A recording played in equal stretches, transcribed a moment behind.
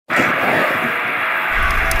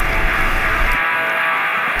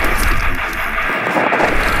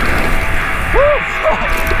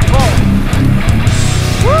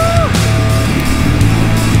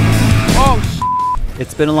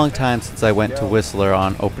It's been a long time since I went to Whistler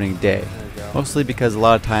on opening day, mostly because a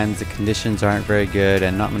lot of times the conditions aren't very good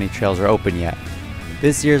and not many trails are open yet.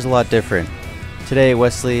 This year's a lot different. Today,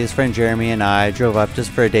 Wesley, his friend Jeremy, and I drove up just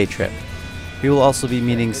for a day trip. We will also be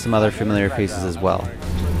meeting some other familiar faces as well. You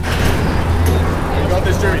got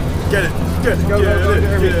this, Jeremy. Get it. Get it. Go, Jeremy.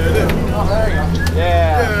 Get it. Oh, there you go.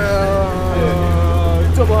 Yeah.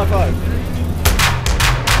 Double high five.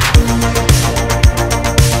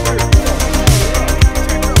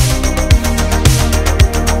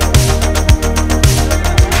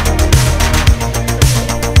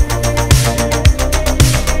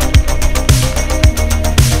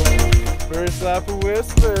 First lap of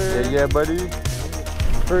Whistler. Yeah, buddy.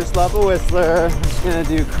 First lap of Whistler. I'm just gonna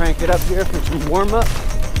do crank it up here for some warm up.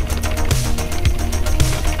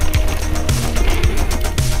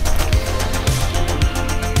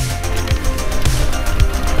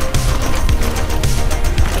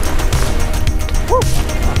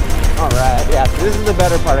 All right, yeah, so this is the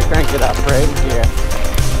better part of crank it up right here.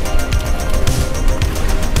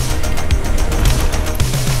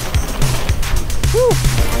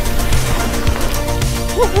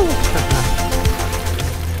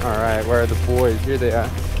 Alright, where are the boys? Here they are.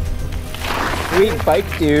 Sweet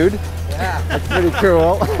bike, dude. Yeah. That's pretty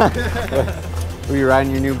cool. Were you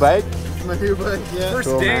riding your new bike? It's my new bike, yeah. First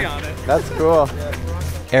Cool, day man. on it. That's cool. Yeah.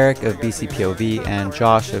 Eric of BCPOV and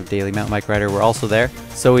Josh of Daily Mountain Bike Rider were also there,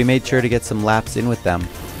 so we made sure to get some laps in with them.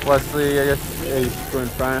 Wesley, I guess, hey, go in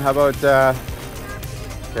front. How about,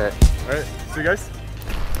 okay. Alright, see you guys.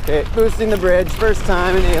 Okay, boosting the bridge, first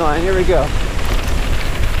time in A-line, here we go.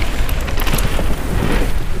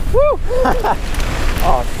 Woo!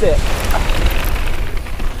 Oh, sick.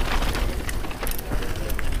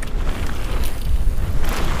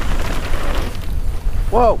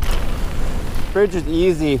 Whoa! Bridge is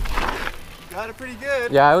easy. Got it pretty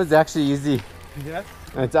good. Yeah, it was actually easy. Yeah?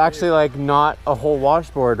 And it's actually like not a whole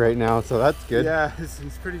washboard right now, so that's good. Yeah,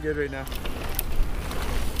 it's pretty good right now.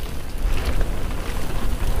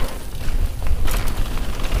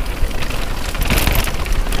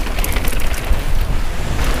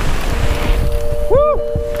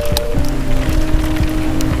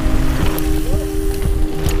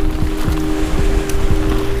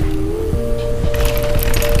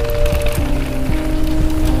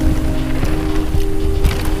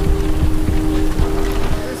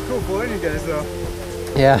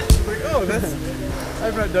 Yeah. Like, oh,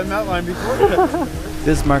 I've not done that line before.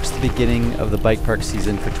 This marks the beginning of the bike park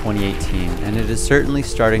season for 2018, and it is certainly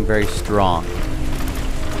starting very strong.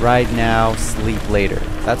 Ride now, sleep later.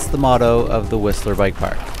 That's the motto of the Whistler Bike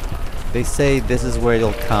Park. They say this is where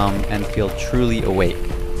you'll come and feel truly awake.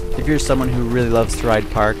 If you're someone who really loves to ride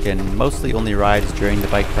park and mostly only rides during the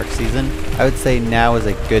bike park season, I would say now is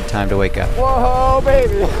a good time to wake up. Whoa,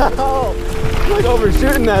 baby! You're like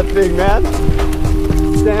overshooting that thing, man.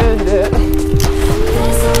 Stand it.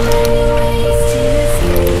 There's so many ways to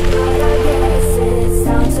sleep, but I guess it's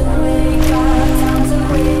time to wake up, time to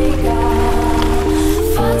wake up.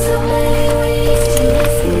 Far too many ways to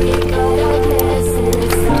sleep, but I guess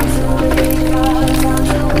it's time to wake up, time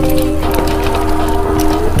to wake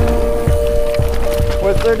up.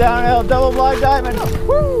 Whistler downhill, double block diamond.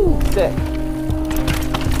 Woo! Sick.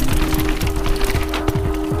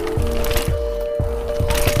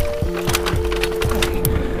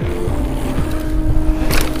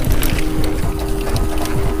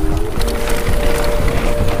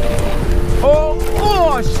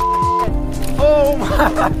 Oh my!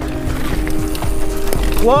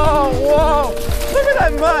 Whoa, whoa! Look at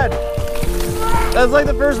that mud! That's like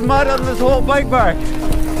the first mud on this whole bike park.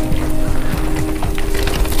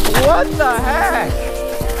 What the heck?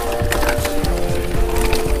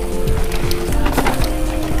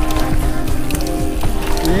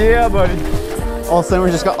 Yeah, buddy. All of a sudden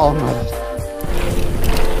we just got all mud.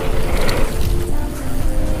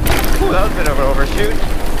 Ooh, that was a bit of an overshoot.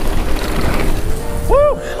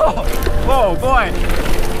 Woo! Oh, whoa, boy!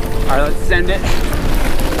 All right, let's send it.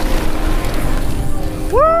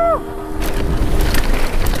 Woo!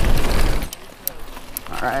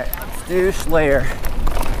 All right, let's do Slayer.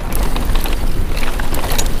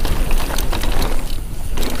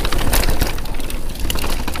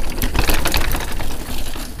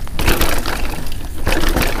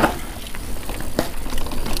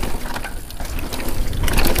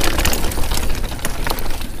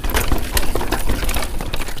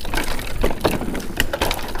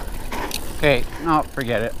 Okay, no,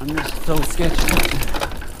 forget it. I'm just so sketchy.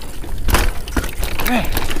 Okay.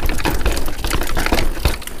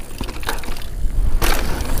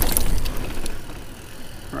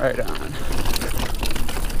 Right on.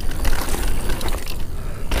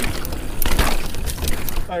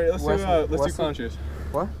 Alright, let's do clown shoes.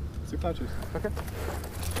 What? Let's do clown shoes. Okay.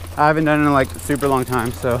 I haven't done it in like a super long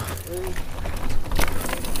time, so.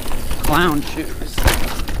 Clown shoes.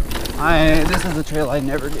 This is a trail I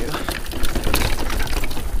never do.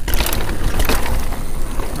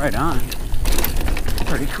 Right on.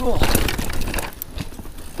 Pretty cool.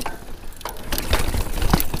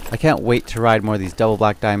 I can't wait to ride more of these double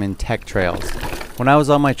black diamond tech trails. When I was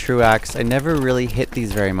on my Truax, I never really hit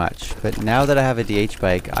these very much, but now that I have a DH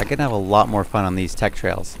bike, I can have a lot more fun on these tech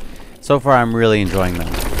trails. So far, I'm really enjoying them.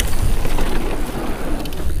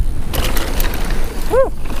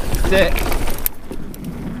 Woo! Sick.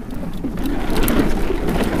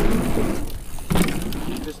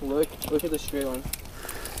 Just look at the straight line.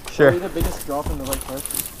 Sure. Probably the biggest drop in the bike park.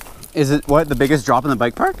 Is it what, the biggest drop in the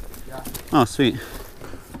bike park? Yeah. Oh, sweet.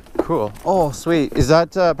 Cool. Oh, sweet. Is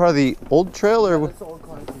that part of the old trail or? Yeah, that's the old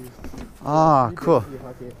climb too. Ah, cool.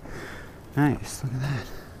 Nice. Look at that.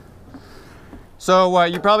 So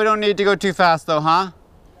you probably don't need to go too fast though, huh?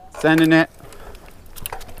 Sending it.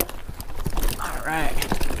 All right.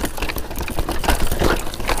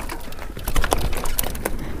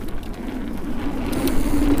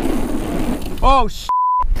 Oh,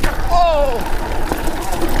 oh!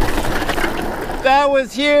 That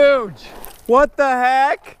was huge. What the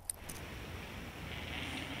heck?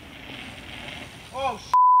 Oh,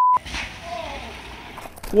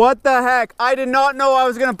 what the heck? I did not know I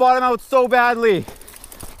was gonna bottom out so badly.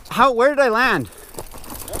 Where did I land?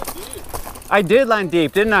 I did land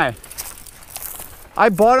deep, didn't I? I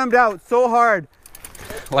bottomed out so hard.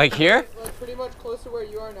 Like here? Like pretty much close to where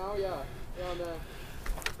you are now, yeah. Around there.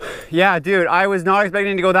 Yeah, dude, I was not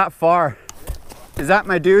expecting to go that far. Is that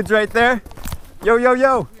my dudes right there? Yo, yo,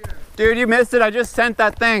 yo. Dude, you missed it. I just sent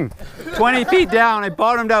that thing 20 feet down. I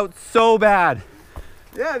bottomed out so bad.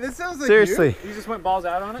 Yeah, this sounds like seriously. You just went balls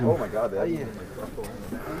out on it? Oh my god, that yeah.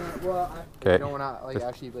 Well, okay. I don't want to like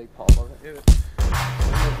actually like pop on it.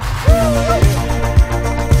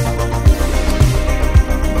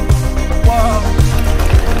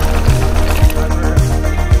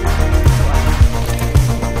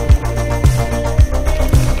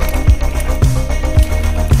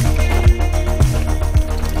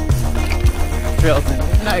 Trail's in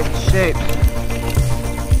nice shape.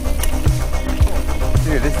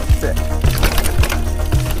 Dude, this is sick.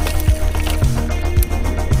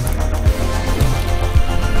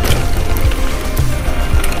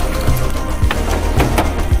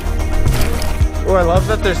 Oh, I love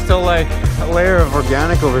that there's still like a layer of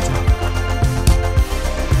organic over top.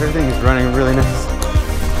 Everything is running really nice.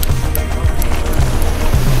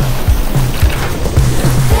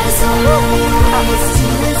 There's so many ways to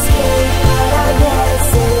escape, but I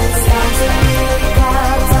guess it's time to wake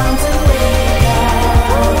up, time to wake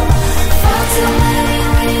up. Far too many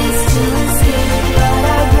ways to escape, but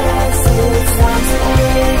I guess it's time to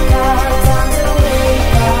wake up, time to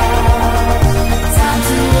wake up. Time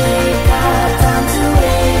to wake up, time to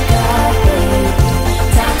wake up, baby.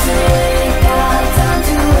 Time to wake up, time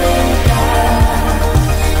to wake up.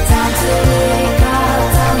 Time to wake up,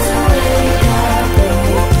 time to wake up,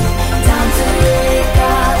 baby. Time to wake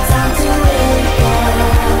up, time to wake up.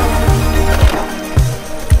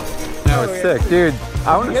 That was sick, dude.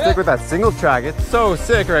 I want to stick with that single track. It's so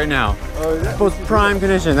sick right now. Oh, is that? Most prime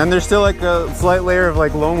condition. And there's still like a slight layer of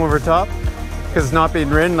like loam over top because it's not being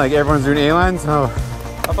ridden. Like everyone's doing A-line, so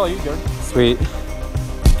I'll follow you, Jordan. sweet.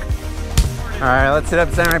 All right, let's hit up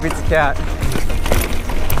Samurai Pizza Cat.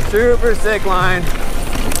 Super sick line.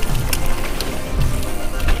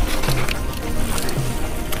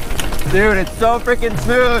 Dude, it's so freaking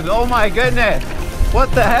smooth. Oh my goodness. What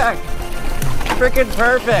the heck? Freaking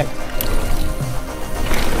perfect.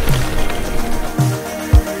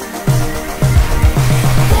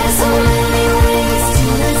 There's so many ways to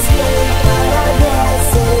escape, but I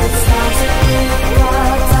guess it's time to wake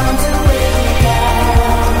up, time to wake up.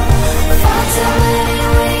 Far too many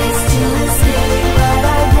ways to escape, but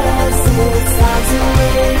I guess it's time to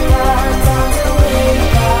wake up, time to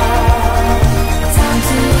wake up. Time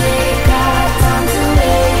to wake up, time to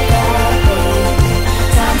wake up, baby.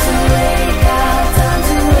 Time to wake up, time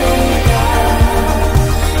to wake up.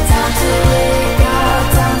 Time to wake up,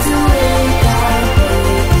 time to wake up,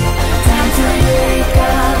 baby. Time to wake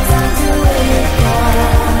up, time to wake up.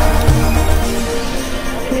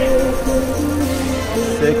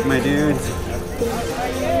 Sick, my dudes.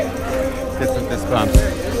 Let's get some fist bumps.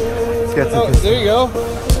 Let's get some fist There you go.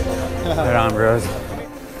 Right on, bros.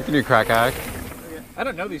 We can do crack hack. I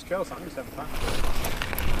don't know these trails, so I'm just having fun.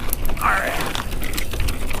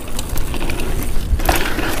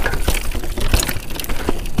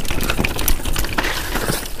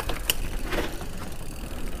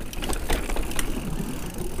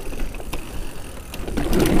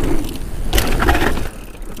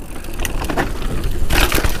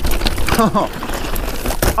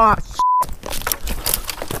 Ah,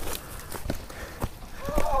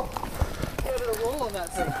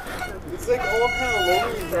 It's like all kind of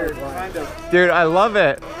loamy here, kind of. dude, I love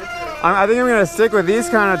it. I think I'm gonna stick with these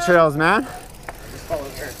kind of trails, man.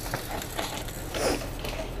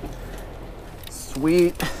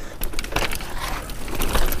 Sweet.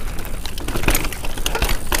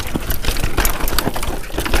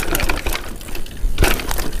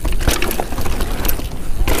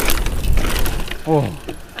 Oh,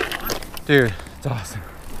 dude, it's awesome.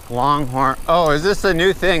 Longhorn. Oh, is this a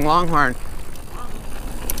new thing, Longhorn?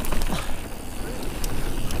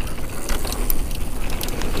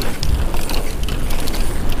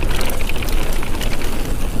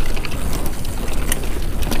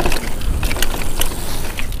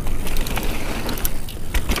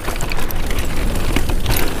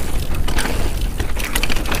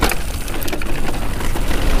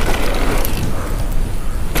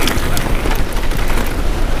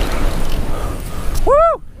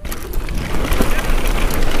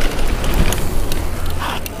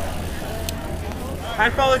 I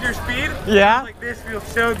followed your speed. Yeah? Like this feels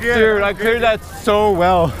so good. Dude, I cleared that so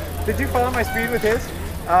well. Did you follow my speed with his?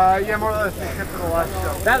 Yeah, more or less, except for the last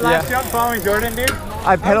jump. That last jump following Jordan, dude.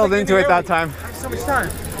 I pedaled into it that time. I have so much time.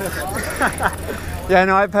 Yeah,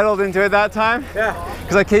 no, I pedaled into it that time. Yeah.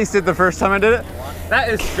 Because I cased it the first time I did it. That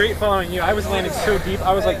is straight following you. I was landing so deep.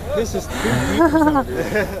 I was like, this is too deep for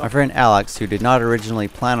someone. My friend Alex, who did not originally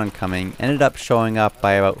plan on coming, ended up showing up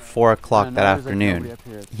by about 4 o'clock that afternoon.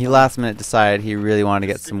 He last minute decided he really wanted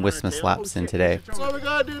to get some Wisma laps in today. That's all we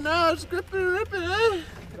gotta do now is grip it and rip it, eh?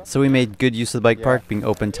 So we made good use of the bike park, being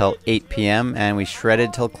open till 8 p.m. and we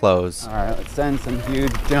shredded till close. All right, let's send some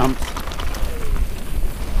huge jumps.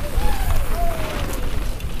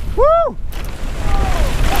 Woo!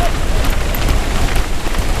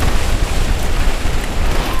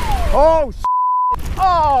 Oh,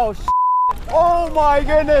 oh, oh my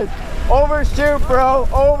goodness! Overshoot, bro!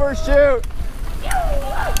 Overshoot!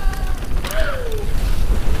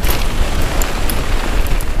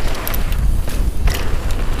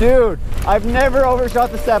 Dude, I've never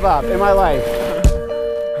overshot the step up in my life.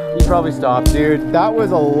 You probably stopped, dude. That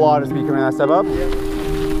was a lot of speed coming that step up.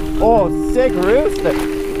 Oh, sick roost.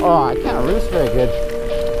 Oh, I can't roost very good.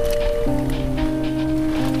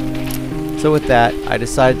 So with that, I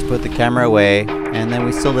decided to put the camera away, and then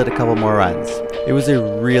we still did a couple more runs. It was a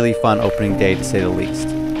really fun opening day, to say the least.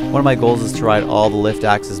 One of my goals is to ride all the lift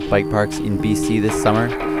access bike parks in BC this summer,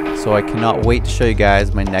 so I cannot wait to show you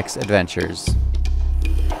guys my next adventures.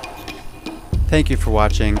 Thank you for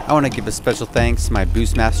watching. I want to give a special thanks to my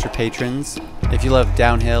Boostmaster patrons. If you love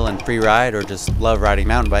downhill and free ride, or just love riding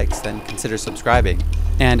mountain bikes, then consider subscribing.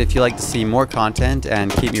 And if you like to see more content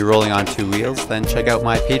and keep me rolling on 2 wheels, then check out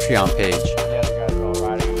my Patreon page.